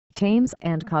Thames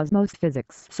and Kosmos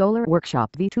Physics Solar Workshop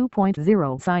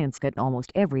V2.0 Science Kit.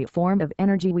 Almost every form of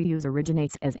energy we use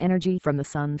originates as energy from the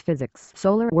sun. Physics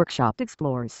Solar Workshop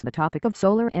explores the topic of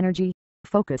solar energy,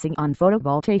 focusing on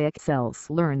photovoltaic cells.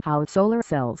 Learn how solar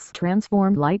cells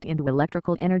transform light into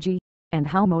electrical energy, and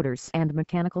how motors and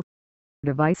mechanical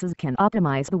devices can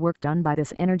optimize the work done by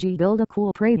this energy. Build a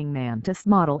cool praying mantis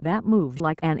model that moves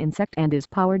like an insect and is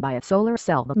powered by a solar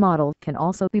cell. The model can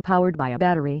also be powered by a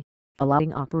battery,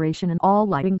 allowing operation in all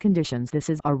lighting conditions. This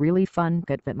is a really fun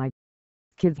kit that my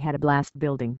kids had a blast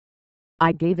building.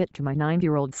 I gave it to my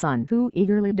 9-year-old son, who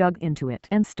eagerly dug into it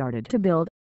and started to build.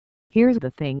 Here's the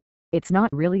thing, it's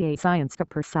not really a science kit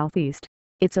per Southeast,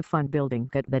 it's a fun building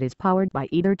kit that is powered by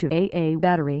either a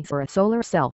battery or a solar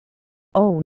cell.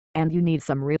 Oh, and you need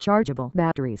some rechargeable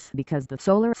batteries because the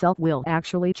solar cell will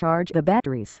actually charge the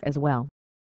batteries as well.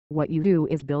 What you do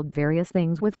is build various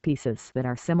things with pieces that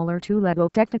are similar to Lego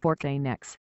Technic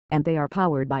Next, and they are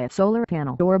powered by a solar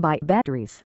panel or by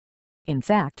batteries. In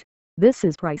fact, this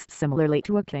is priced similarly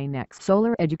to a K-Next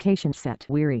solar education set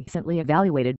we recently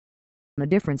evaluated. The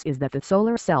difference is that the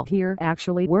solar cell here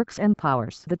actually works and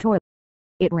powers the toy.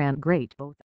 It ran great both